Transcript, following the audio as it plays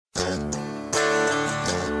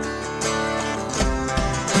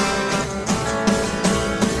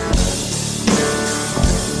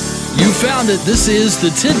found it. This is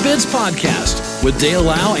the Tidbits Podcast with Dale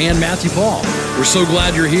Lau and Matthew Paul. We're so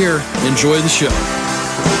glad you're here. Enjoy the show.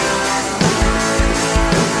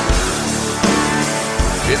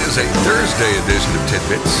 It is a Thursday edition of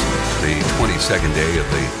Tidbits, the 22nd day of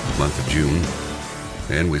the month of June.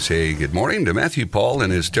 And we say good morning to Matthew Paul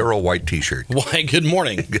in his sterile white T-shirt. Why, good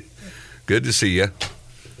morning. Good to see you.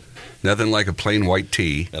 Nothing like a plain white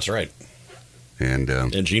tee. That's right. And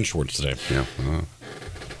jean shorts today. Yeah.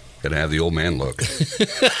 Gotta have the old man look.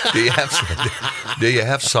 Do you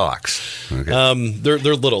have socks? Okay. They're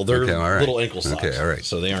little. They're okay, all right. little ankle socks. Okay, all right.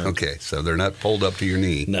 So they aren't. Okay, so they're not pulled up to your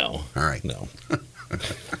knee. No. All right. No.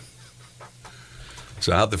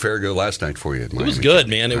 So how'd the fair go last night for you? It was good,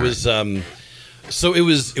 man. It was so it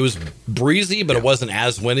was breezy, but it wasn't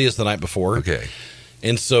as windy as the night before. Okay.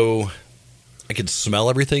 And so I could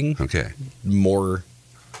smell everything. Okay. More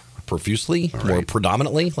profusely, more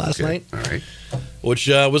predominantly last night. All right. Which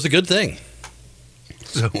was a good thing.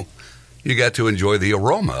 So you got to enjoy the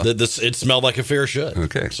aroma. It smelled like a fair should.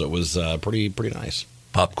 Okay. So it was pretty nice.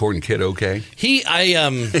 Popcorn kid okay?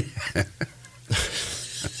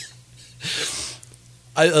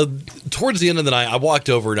 Towards the end of the night, I walked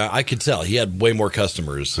over and I could tell he had way more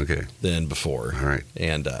customers than before. All right.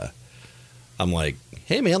 And I'm like,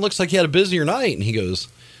 hey, man, looks like you had a busier night. And he goes,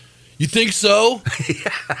 you think so?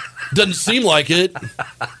 Doesn't seem like it.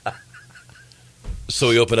 So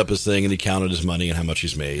he opened up his thing and he counted his money and how much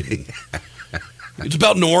he's made. And it's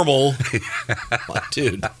about normal. Like,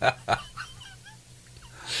 dude.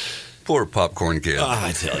 Poor popcorn kid.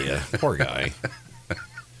 I tell you, poor guy.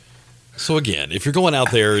 So again, if you're going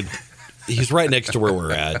out there, he's right next to where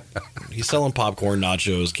we're at. He's selling popcorn,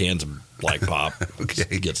 nachos, cans of Black Pop.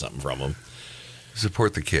 Okay. Get something from him.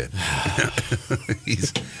 Support the kid.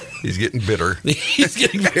 He's getting bitter. He's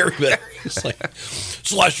getting very bitter. He's like, it's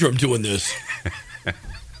the last year I'm doing this.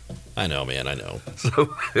 I know, man. I know.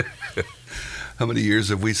 So, how many years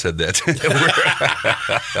have we said that?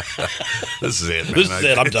 This is it, man. This is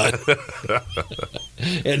it. I'm done.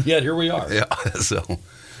 And yet, here we are. Yeah. So,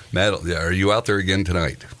 Matt, are you out there again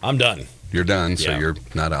tonight? I'm done. You're done, so Yeah. you're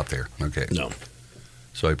not out there. Okay. No.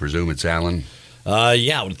 So I presume it's Alan?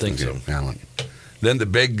 Yeah, I would think so. Alan. Then the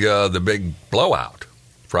big blowout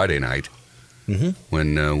Friday night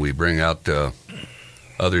when we bring out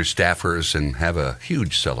other staffers and have a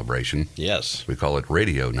huge celebration. Yes. We call it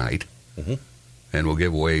Radio Night. And we'll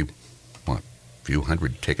give away, a few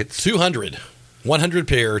hundred tickets? 200. 100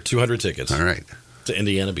 pair, 200 tickets. All right. To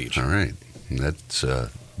Indiana Beach. All right. And that's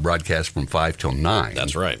broadcast from 5 till 9.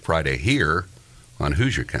 That's right. Friday here on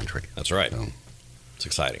Hoosier Country. That's right. So it's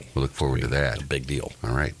exciting. we'll look forward to that. It's a big deal.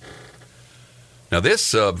 All right. Now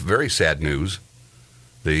this very sad news.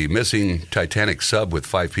 The missing Titanic sub with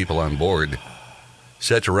 5 people on board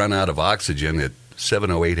set to run out of oxygen at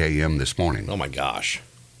 7:08 a.m. this morning. Oh, my gosh.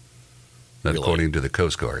 That Really? according to the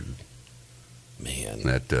Coast Guard. Man.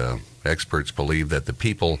 That experts believe that the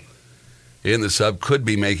people in the sub could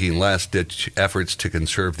be making last-ditch efforts to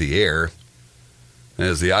conserve the air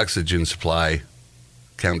as the oxygen supply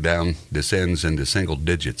countdown descends into single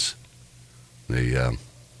digits. The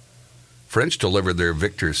French delivered their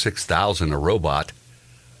Victor 6000, a robot,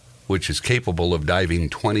 which is capable of diving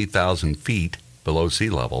 20,000 feet below sea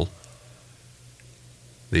level.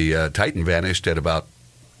 The Titan vanished at about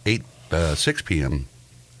 6 p.m.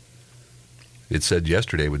 It said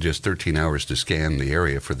yesterday with just 13 hours to scan the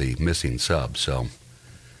area for the missing sub. So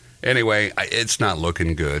anyway, it's not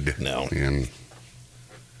looking good. No. And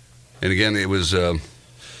again, it was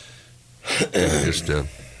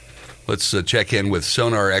let's check in with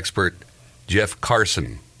sonar expert Jeff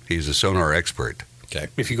Carson. He's a sonar expert. Okay.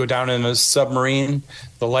 If you go down in a submarine,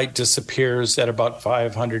 the light disappears at about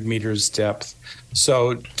 500 meters depth.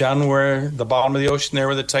 So down where the bottom of the ocean there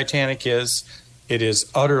where the Titanic is, it is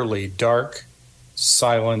utterly dark,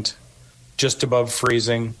 silent, just above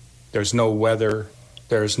freezing. There's no weather.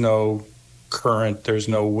 There's no current. There's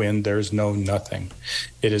no wind. There's no nothing.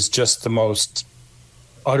 It is just the most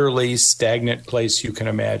utterly stagnant place you can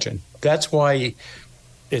imagine. That's why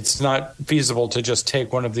it's not feasible to just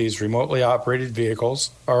take one of these remotely operated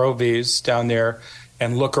vehicles, ROVs, down there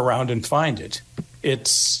and look around and find it.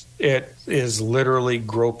 It is literally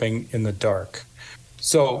groping in the dark.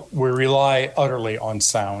 So we rely utterly on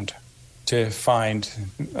sound to find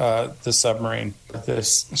the submarine.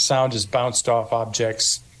 This sound is bounced off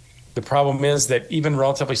objects. The problem is that even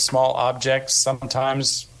relatively small objects,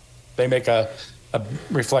 sometimes they make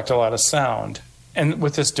reflect a lot of sound. And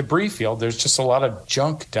with this debris field, there's just a lot of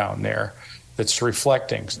junk down there that's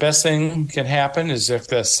reflecting. The best thing can happen is if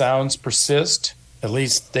the sounds persist, at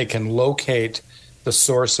least they can locate the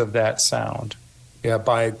source of that sound.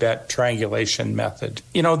 by that triangulation method.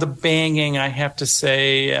 The banging, I have to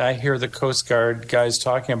say, I hear the Coast Guard guys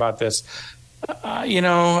talking about this.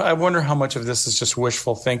 I wonder how much of this is just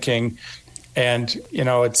wishful thinking. And,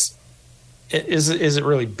 is it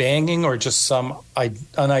really banging or just some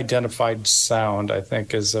unidentified sound, I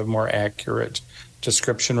think is a more accurate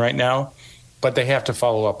description right now. But they have to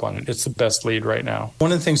follow up on it. It's the best lead right now.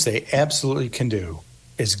 One of the things they absolutely can do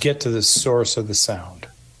is get to the source of the sound.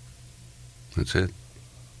 That's it.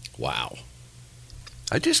 Wow.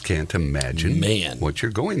 I just can't imagine what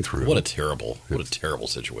you're going through. What a terrible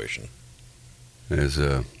situation. As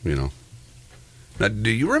Now,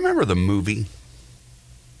 do you remember the movie,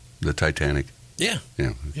 The Titanic? Yeah.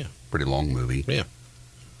 Yeah. Pretty long movie. Yeah.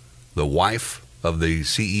 The wife of the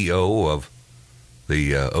CEO of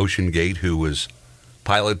the Ocean Gate, who was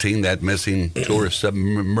piloting that missing tourist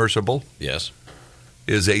submersible, yes,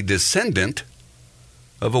 is a descendant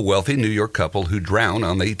of a wealthy New York couple who drowned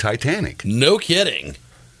on the Titanic. No kidding.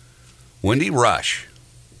 Wendy Rush,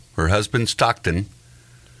 her husband Stockton,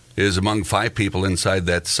 is among 5 people inside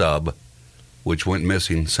that sub, which went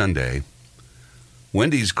missing Sunday.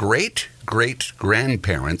 Wendy's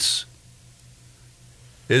great-great-grandparents,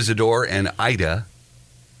 Isidore and Ida,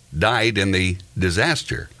 died in the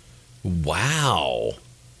disaster. Wow.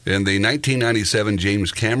 In the 1997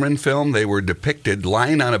 James Cameron film, they were depicted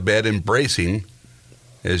lying on a bed embracing.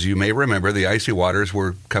 As you may remember, the icy waters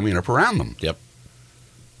were coming up around them. Yep.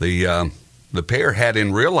 The pair had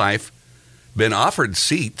in real life been offered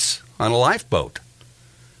seats on a lifeboat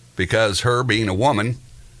because her being a woman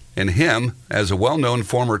and him as a well-known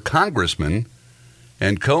former congressman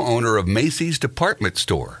and co-owner of Macy's department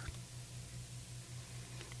store.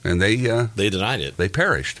 And they denied it. They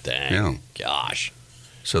perished. Dang. Yeah. Gosh.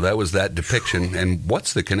 So that was that depiction. And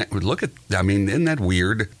what's the connect? Look at, isn't that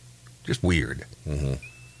weird? Just weird. Mm-hmm.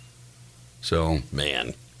 So,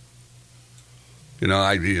 man,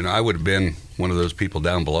 I would have been one of those people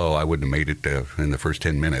down below. I wouldn't have made it in the first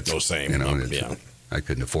 10 minutes. No, same. Yeah. I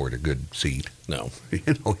couldn't afford a good seat. No.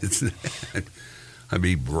 I'd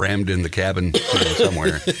be rammed in the cabin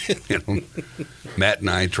somewhere. Matt and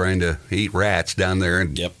I trying to eat rats down there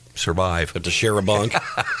and survive. Have to share a bunk.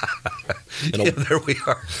 There we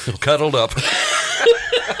are, cuddled up.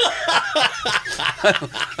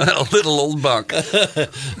 A little old bunk.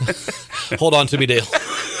 Hold on to me, Dale.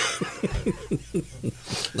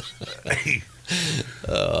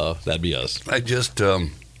 That'd be us. I just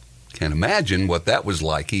can't imagine what that was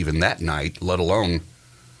like even that night, let alone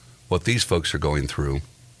what these folks are going through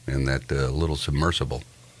in that little submersible.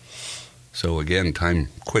 So again, time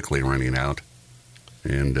quickly running out.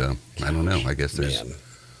 And I don't know. I guess there's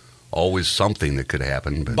always something that could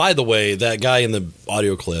happen. But by the way, that guy in the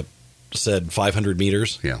audio clip said 500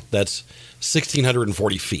 meters. Yeah. That's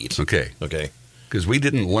 1,640 feet. Okay. Because we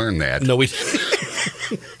didn't learn that. No, we didn't.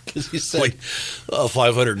 Because he said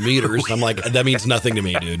 500 meters. I'm like, that means nothing to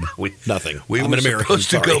me, dude. Nothing. I'm an American. Supposed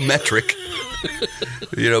to go metric,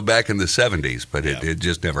 back in the 70s, but it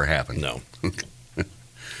just never happened. No.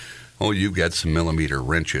 Oh, you've got some millimeter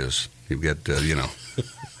wrenches. You've got,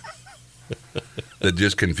 that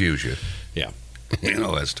just confuse you. Yeah.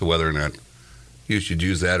 As to whether or not you should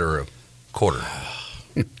use that or a quarter.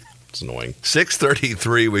 It's annoying.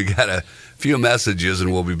 6:33, we got a few messages,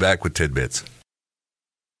 and we'll be back with Tidbits.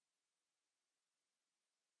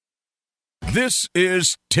 This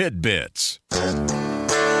is Tidbits.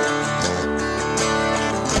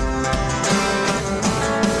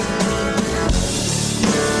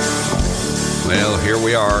 Well, here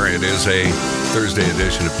we are. It is a Thursday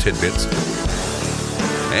edition of Tidbits.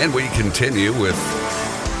 And we continue with,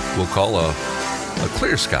 we'll call a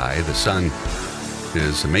clear sky. The sun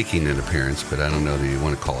is making an appearance, but I don't know that you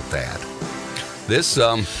want to call it that. This,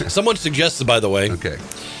 someone suggested, by the way,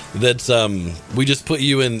 that we just put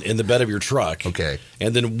you in the bed of your truck. Okay.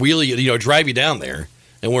 And then wheel you, drive you down there.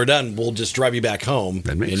 And when we're done, we'll just drive you back home.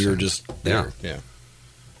 That makes and you're sense. just there. Yeah.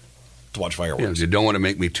 To watch fireworks. You don't want to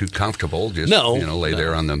make me too comfortable. Just, lay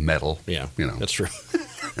there on the metal. Yeah. That's true.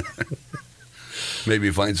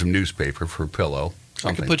 Maybe find some newspaper for a pillow.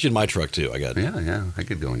 I could put you in my truck, too. Yeah. I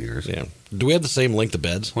could go in yours. Yeah. Do we have the same length of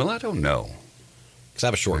beds? Well, I don't know. Because I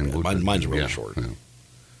have a short bed. Mine's really short. Yeah.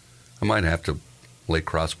 I might have to lay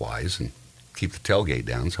crosswise and keep the tailgate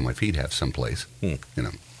down so my feet have someplace.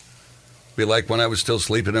 Be like when I was still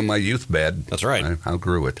sleeping in my youth bed. That's right. I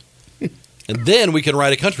outgrew it. And then we can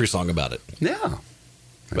write a country song about it. Yeah.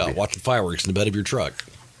 About watching fireworks in the bed of your truck.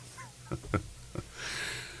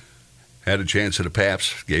 Had a chance at a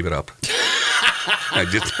Pabst, gave it up. I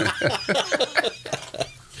just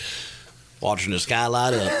watching the sky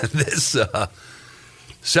light up. This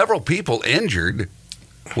Several people injured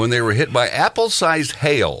when they were hit by apple-sized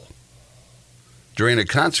hail during a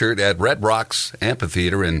concert at Red Rocks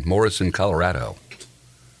Amphitheater in Morrison, Colorado.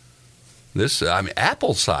 This,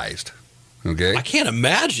 apple-sized. Okay, I can't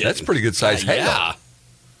imagine. That's pretty good size hail. Yeah.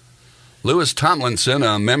 Louis Tomlinson,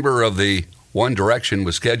 a member of the One Direction,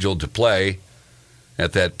 was scheduled to play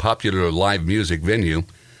at that popular live music venue.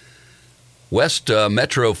 West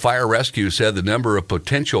Metro Fire Rescue said the number of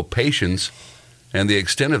potential patients and the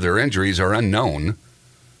extent of their injuries are unknown.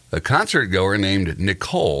 A concert goer named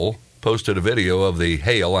Nicole posted a video of the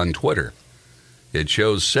hail on Twitter. It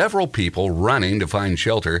shows several people running to find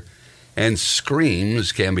shelter, and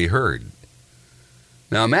screams can be heard.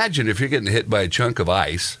 Now imagine if you're getting hit by a chunk of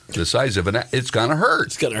ice the size of it's going to hurt.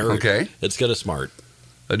 It's going to hurt. Okay. It's going to smart.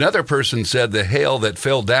 Another person said the hail that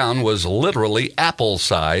fell down was literally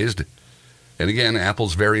apple-sized. And again,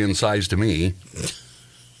 apples vary in size to me.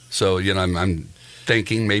 So, I'm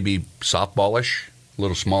thinking maybe softballish, a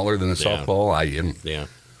little smaller than a softball. Yeah.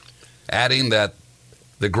 Adding that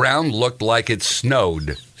the ground looked like it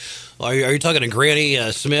snowed. Are you talking a Granny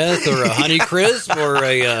Smith or a Honey Crisp or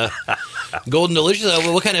a Golden Delicious?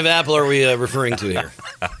 What kind of apple are we referring to here?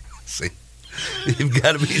 See, you've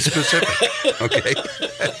got to be specific, okay?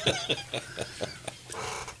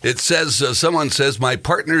 It says, someone says, my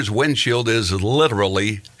partner's windshield is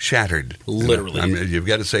literally shattered. Literally. You've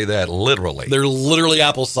got to say that, literally. They're literally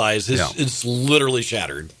apple size. Yeah. It's literally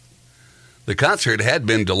shattered. The concert had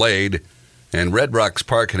been delayed, and Red Rocks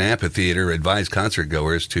Park and Amphitheater advised concert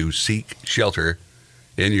goers to seek shelter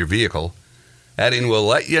in your vehicle, adding, we'll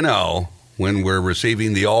let you know when we're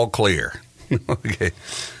receiving the all clear. Okay.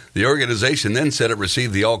 The organization then said it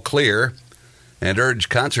received the all clear and urged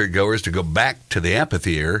concert goers to go back to the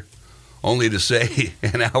amphitheater, only to say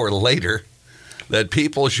an hour later that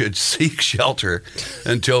people should seek shelter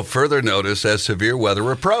until further notice as severe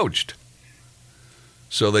weather approached.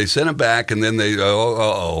 So they sent it back, and then they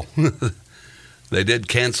they did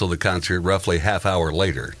cancel the concert roughly half hour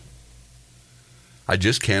later. I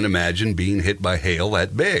just can't imagine being hit by hail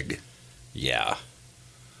that big. Yeah.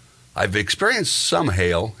 I've experienced some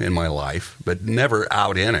hail in my life, but never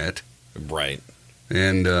out in it. Right.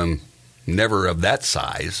 And never of that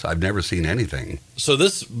size. I've never seen anything. So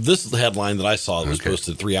this headline that I saw that was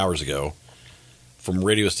posted 3 hours ago from a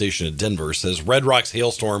radio station in Denver says Red Rocks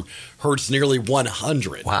hailstorm hurts nearly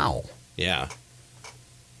 100. Wow. Yeah.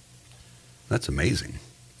 That's amazing.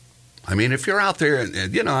 I mean, if you're out there and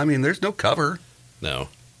there's no cover. No.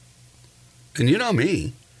 And you know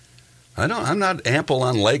me. I'm not ample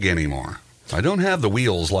on leg anymore. I don't have the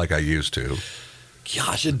wheels like I used to.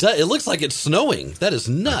 Gosh, it looks like it's snowing. That is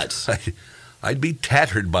nuts. I'd be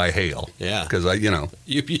tattered by hail. Yeah. Because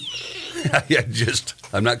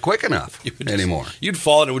I'm not quick enough anymore. You'd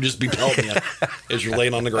fall and it would just be pelting you as you're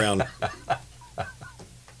laying on the ground.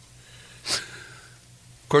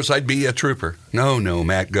 Of course, I'd be a trooper. No,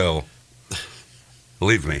 Matt, go.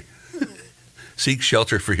 Leave me. Seek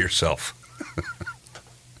shelter for yourself.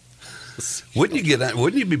 Wouldn't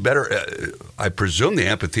you be better? I presume the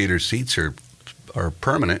amphitheater seats are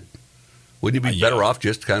permanent. Wouldn't you be better off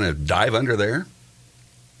just kind of dive under there?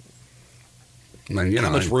 How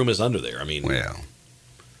much room is under there? Well,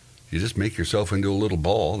 you just make yourself into a little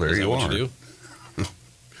ball. There you are. What you do?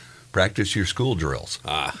 Practice your school drills.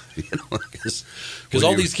 Because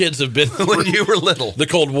all these kids have been when you were little. The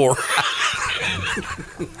Cold War.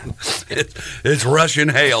 It's Russian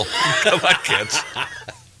hail. Come on, kids.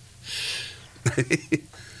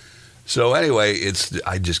 So anyway,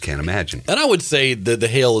 I just can't imagine. And I would say that the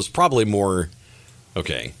hail is probably more,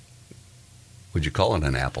 okay. Would you call it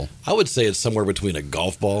an apple? I would say it's somewhere between a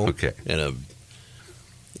golf ball okay. and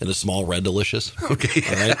a small Red Delicious. Okay.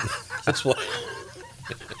 All right? That's what.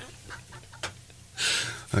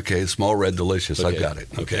 Okay, small Red Delicious. Okay. I've got it.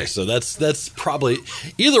 Okay, so that's probably,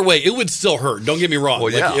 either way, it would still hurt. Don't get me wrong.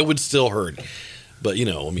 Well, yeah. It would still hurt. But,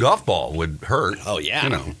 golf ball would hurt. Oh,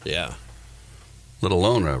 yeah. Yeah. Let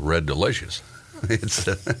alone a Red Delicious. It's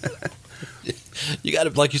you got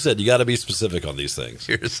to, like you said, you got to be specific on these things.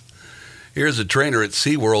 Here's a trainer at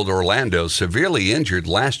SeaWorld Orlando severely injured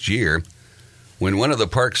last year when one of the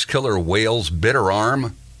park's killer whales bit her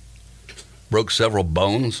arm, broke several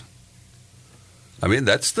bones.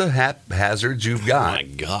 That's the hazards you've got. Oh, my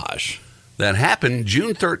gosh. That happened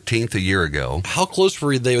June 13th a year ago. How close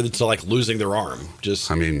were they to losing their arm? Just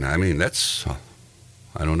that's,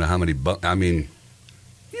 I don't know how many,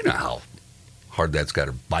 you know how hard that's got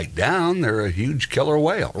to bite down. They're a huge killer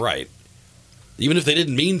whale. Right. Even if they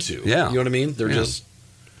didn't mean to. Yeah. You know what I mean? They're just.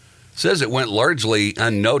 Says it went largely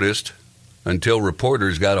unnoticed until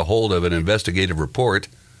reporters got a hold of an investigative report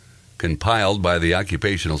compiled by the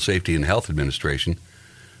Occupational Safety and Health Administration.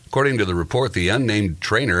 According to the report, the unnamed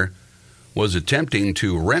trainer was attempting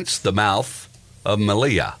to rinse the mouth of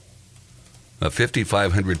Malia, a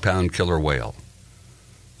 5,500-pound killer whale.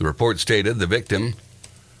 The report stated the victim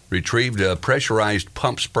retrieved a pressurized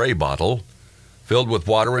pump spray bottle filled with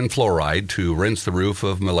water and fluoride to rinse the roof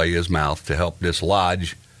of Malia's mouth to help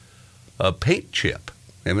dislodge a paint chip.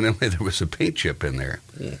 Evidently, there was a paint chip in there.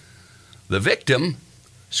 Yeah. The victim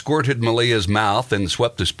squirted Malia's mouth and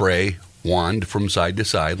swept the spray wand from side to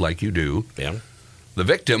side like you do. Yeah. The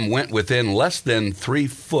victim went within less than 3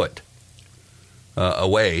 foot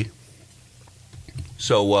away.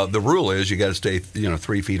 So the rule is you got to stay,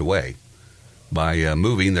 3 feet away by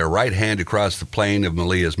moving their right hand across the plane of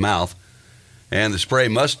Malia's mouth. And the spray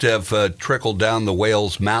must have trickled down the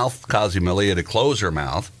whale's mouth, causing Malia to close her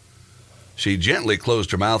mouth. She gently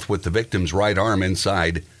closed her mouth with the victim's right arm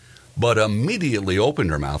inside, but immediately opened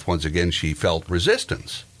her mouth. Once again, she felt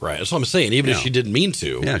resistance. Right. That's what I'm saying. Even if she didn't mean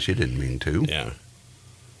to. Yeah, she didn't mean to. Yeah.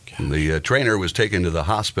 The trainer was taken to the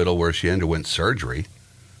hospital where she underwent surgery,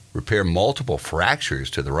 repair multiple fractures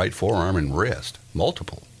to the right forearm and wrist.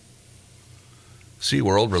 Multiple.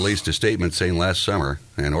 SeaWorld released a statement saying last summer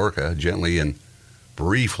an orca gently and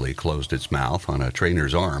briefly closed its mouth on a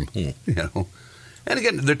trainer's arm. And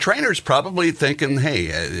again, the trainer's probably thinking, hey,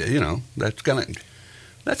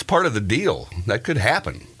 that's part of the deal. That could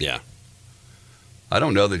happen. Yeah. I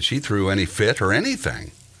don't know that she threw any fit or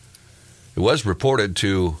anything. It was reported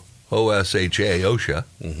to OSHA.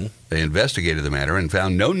 Mm-hmm. They investigated the matter and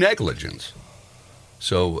found no negligence.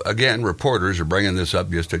 So, again, reporters are bringing this up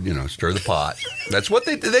just to, stir the pot. That's what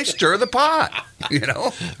they stir the pot,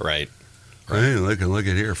 Right. Hey, look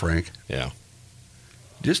at here, Frank. Yeah.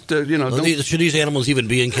 Just, should these animals even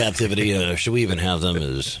be in captivity? Should we even have them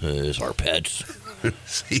as our pets?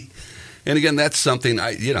 See, and again, that's something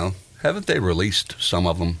haven't they released some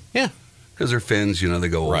of them? Yeah. Because their fins, they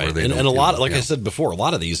go right. over. And a lot, like I said before, a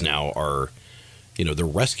lot of these now are, they're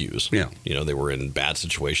rescues. Yeah. They were in bad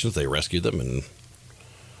situations. They rescued them.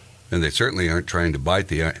 And they certainly aren't trying to bite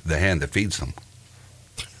the hand that feeds them.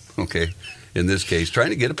 Okay. In this case, trying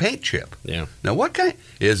to get a paint chip. Yeah. Now, what kind?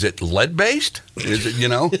 Is it lead-based? Is it,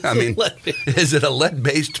 is it a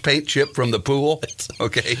lead-based paint chip from the pool?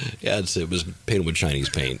 Okay. Yeah, it was painted with Chinese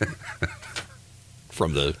paint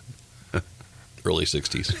from the early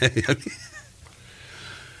 60s.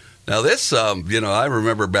 Now, this, I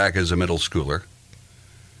remember back as a middle schooler,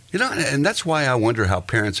 and that's why I wonder how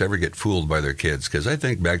parents ever get fooled by their kids, because I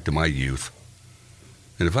think back to my youth.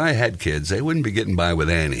 And if I had kids, they wouldn't be getting by with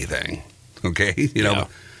anything. Okay,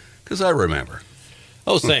 because I remember.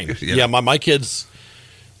 Oh, same. Yeah, my kids.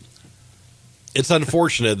 It's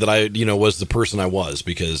unfortunate that I, was the person I was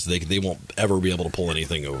because they won't ever be able to pull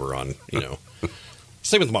anything over on,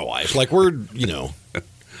 Same with my wife. Like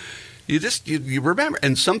You just you remember,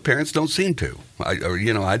 and some parents don't seem to.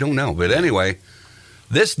 I don't know, but anyway,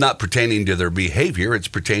 this not pertaining to their behavior; it's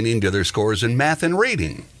pertaining to their scores in math and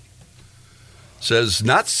reading. Says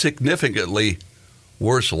not significantly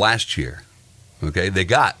worse last year. Okay, they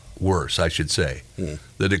got worse, I should say.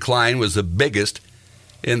 The decline was the biggest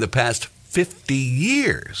in the past 50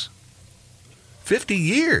 years. 50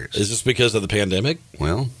 years. Is this because of the pandemic?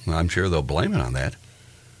 Well, I'm sure they'll blame it on that.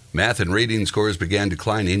 Math and reading scores began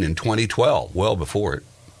declining in 2012, well before it.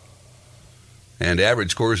 And average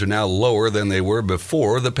scores are now lower than they were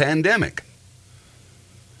before the pandemic.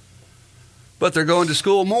 But they're going to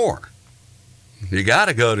school more. You got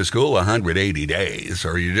to go to school 180 days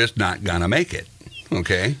or you're just not going to make it.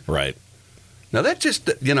 Okay? Right. Now, that just,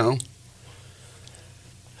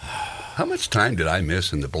 how much time did I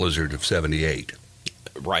miss in the blizzard of 78?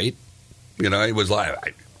 Right. It was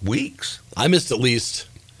like weeks. I missed at least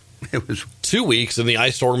it was 2 weeks in the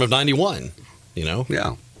ice storm of 91,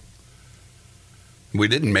 Yeah. We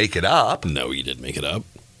didn't make it up. No, you didn't make it up.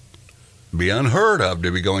 Be unheard of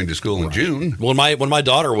to be going to school in June. When my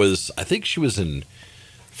daughter was, I think she was in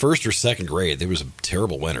first or second grade, there was a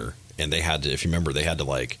terrible winter, and they had to, if you remember, they had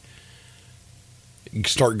to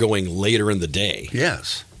start going later in the day.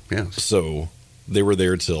 Yes. So they were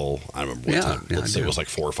there till, I don't remember what time. Yeah, Let's say it was like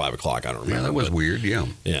 4 or 5 o'clock. I don't remember. Yeah, that was weird. Yeah.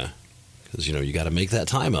 Yeah. Because, you got to make that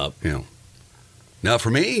time up. Yeah. Now, for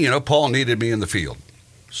me, Paul needed me in the field.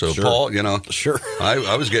 So, sure. Paul, Sure.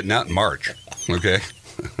 I was getting out in March. Okay.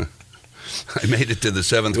 I made it to the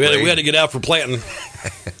 7th grade. We had to get out for planting.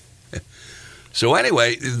 So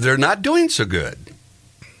anyway, they're not doing so good.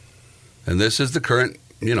 And this is the current,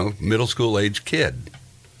 middle school age kid.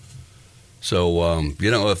 So,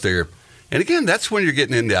 if they're, and again, that's when you're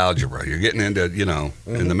getting into algebra. You're getting into,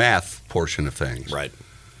 in the math portion of things. Right.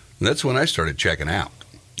 And that's when I started checking out.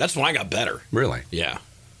 That's when I got better. Really? Yeah.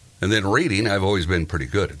 And then reading, I've always been pretty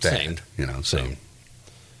good at that. Same. Same.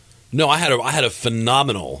 No, I had a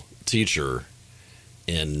phenomenal teacher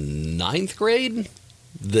in 9th grade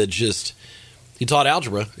that he taught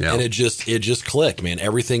algebra, and it just clicked, man.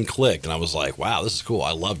 Everything clicked, and I was like, wow, this is cool.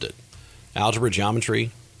 I loved it. Algebra,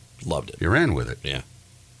 geometry, loved it. You ran with it. Yeah.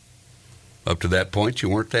 Up to that point, you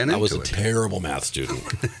weren't that into it. I was a terrible math student.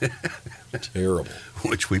 Terrible.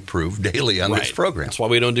 Which we prove daily on this program. That's why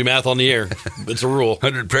we don't do math on the air. It's a rule.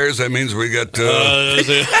 100 pairs, that means we got... Let me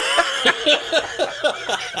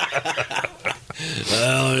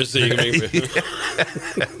see.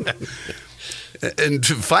 And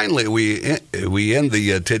finally, we end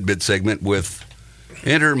the tidbit segment with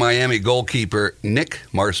Inter Miami goalkeeper Nick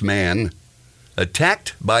Marsman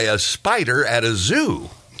attacked by a spider at a zoo.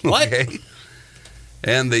 What? Okay?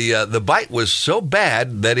 And the bite was so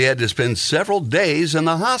bad that he had to spend several days in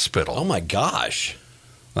the hospital. Oh, my gosh.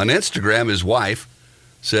 On Instagram, his wife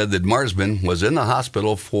said that Marsman was in the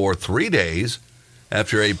hospital for 3 days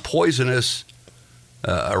after a poisonous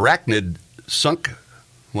arachnid sunk.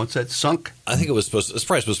 What's that? Sunk? I think it's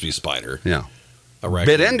probably supposed to be a spider. Yeah. Arachnid.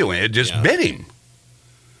 Bit into him. It just bit him.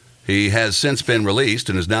 He has since been released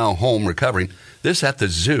and is now home recovering. This at the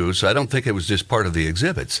zoo, so I don't think it was just part of the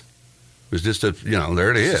exhibits. It was just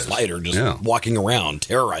there it is. A spider just walking around,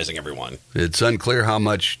 terrorizing everyone. It's unclear how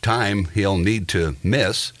much time he'll need to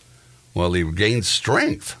miss while he regains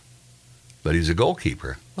strength. But he's a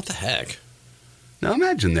goalkeeper. What the heck? Now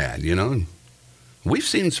imagine that, We've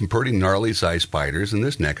seen some pretty gnarly sized spiders in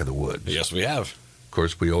this neck of the woods. Yes, we have. Of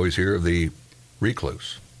course, we always hear of the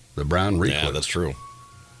recluse, the brown recluse. Yeah, that's true.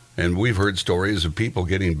 And we've heard stories of people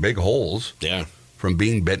getting big holes from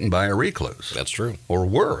being bitten by a recluse. That's true. Or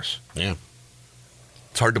worse. Yeah.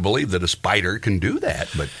 It's hard to believe that a spider can do that,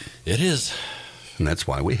 but... It is. And that's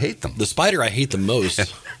why we hate them. The spider I hate the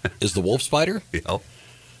most is the wolf spider. Yeah.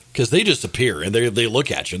 Because they just appear, and they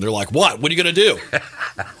look at you, and they're like, what? What are you going to do?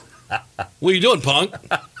 What are you doing, punk?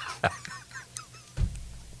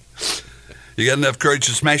 You got enough courage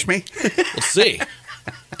to smash me? Let's see.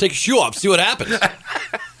 Take a shoe off, see what happens.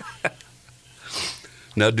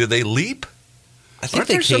 Now, do they leap? I think Aren't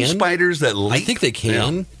there some spiders that leap? I think they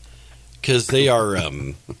can, because they are,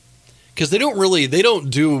 because they don't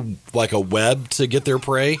do like a web to get their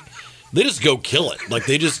prey. They just go kill it. Like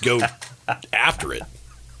they just go after it.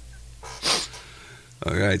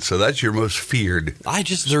 All right, so that's your most feared they're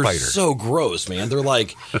spider. So gross, man.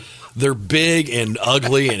 They're big and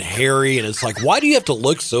ugly and hairy, and it's like, why do you have to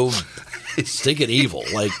look so stinking evil?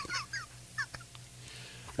 Like,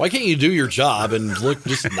 why can't you do your job and look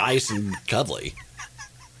just nice and cuddly?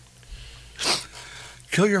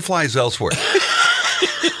 Kill your flies elsewhere.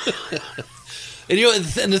 And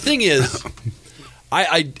and the thing is,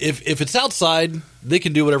 if it's outside, they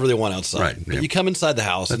can do whatever they want outside. Right, but you come inside the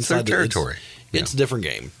house, that's inside their territory. It's a different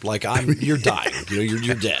game. Like you're dying.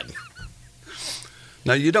 You're dead.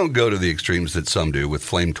 Now you don't go to the extremes that some do with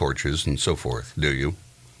flame torches and so forth, do you?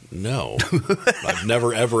 No, I've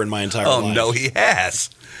never ever in my entire life. Oh no, he has.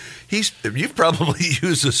 You've probably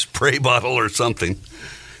used a spray bottle or something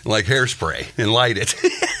like hairspray and light it.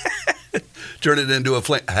 Turn it into a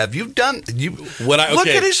flame. Have you done? Look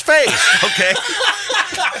at his face. Okay.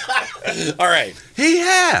 All right. He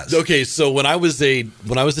has. Okay, so when I was a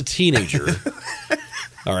teenager,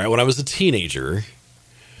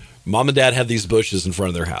 Mom and Dad had these bushes in front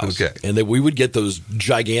of their house. Okay. And we would get those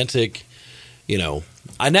gigantic,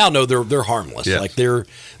 I now know they're harmless. Yeah. Like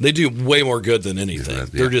they do way more good than anything. Yeah.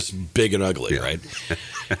 They're just big and ugly, right?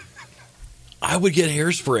 I would get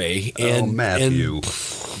hairspray and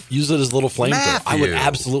use it as a little flamethrower. I would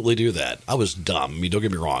absolutely do that. I was dumb. I mean, don't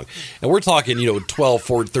get me wrong. And we're talking, 12,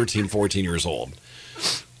 14, 13, 14 years old.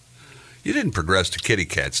 You didn't progress to kitty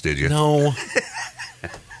cats, did you? No.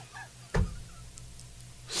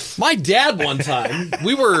 My dad one time,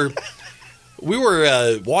 we were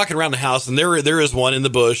walking around the house, and there is one in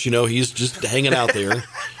the bush. He's just hanging out there.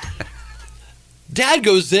 Dad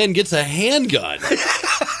goes in, gets a handgun.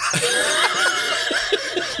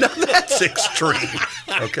 Now that's extreme.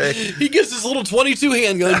 Okay. He gets his little .22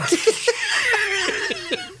 handgun.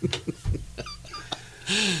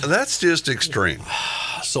 That's just extreme.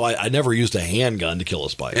 So I never used a handgun to kill a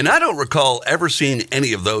spider. And I don't recall ever seeing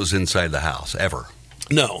any of those inside the house, ever.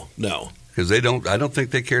 No. Because I don't think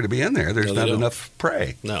they care to be in there. There's not enough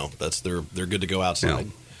prey. No, they're good to go outside.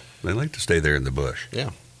 They like to stay there in the bush. Yeah.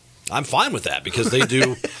 I'm fine with that because they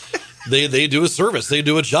do they do a service. They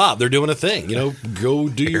do a job. They're doing a thing. Go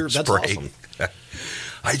do your that's awesome.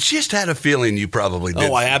 I just had a feeling you probably did.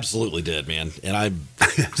 Oh, I absolutely did, man. And I'm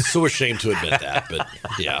so ashamed to admit that, but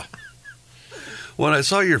yeah. When I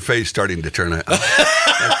saw your face starting to turn,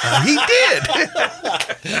 he did.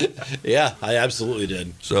 Yeah, I absolutely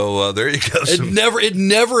did. So there you go. It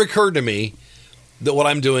never occurred to me that what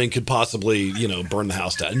I'm doing could possibly, burn the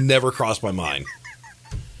house down. It never crossed my mind.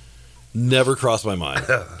 Never crossed my mind.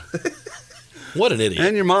 What an idiot.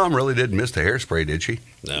 And your mom really didn't miss the hairspray, did she?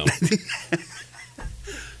 No.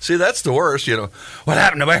 See, that's the worst, What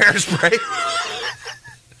happened to my hairspray?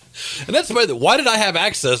 And that's why did I have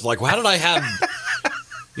access? Like, how did I have,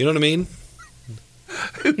 you know what I mean?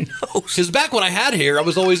 Who knows? Because back when I had hair, I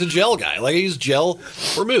was always a gel guy. Like, I used gel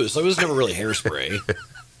or mousse. I was never really hairspray.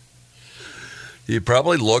 You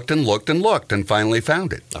probably looked and looked and looked and finally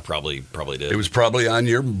found it. I probably did. It was probably on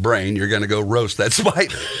your brain. You're going to go roast that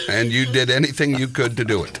spider. And you did anything you could to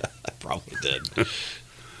do it. I probably did.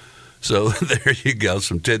 So there you go.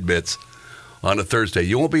 Some tidbits on a Thursday.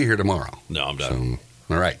 You won't be here tomorrow. No, I'm done.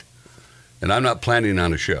 So, all right. And I'm not planning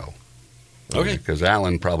on a show. Okay. Because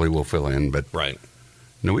Alan probably will fill in. But right.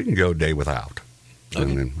 No, we can go a day without. Okay.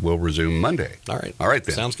 And then we'll resume Monday. All right. All right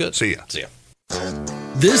then. Sounds good. See ya. See ya.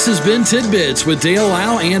 This has been Tidbits with Dale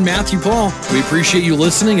Lau and Matthew Paul. We appreciate you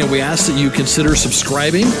listening, and we ask that you consider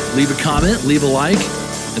subscribing, leave a comment, leave a like,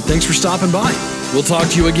 and thanks for stopping by. We'll talk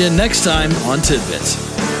to you again next time on Tidbits.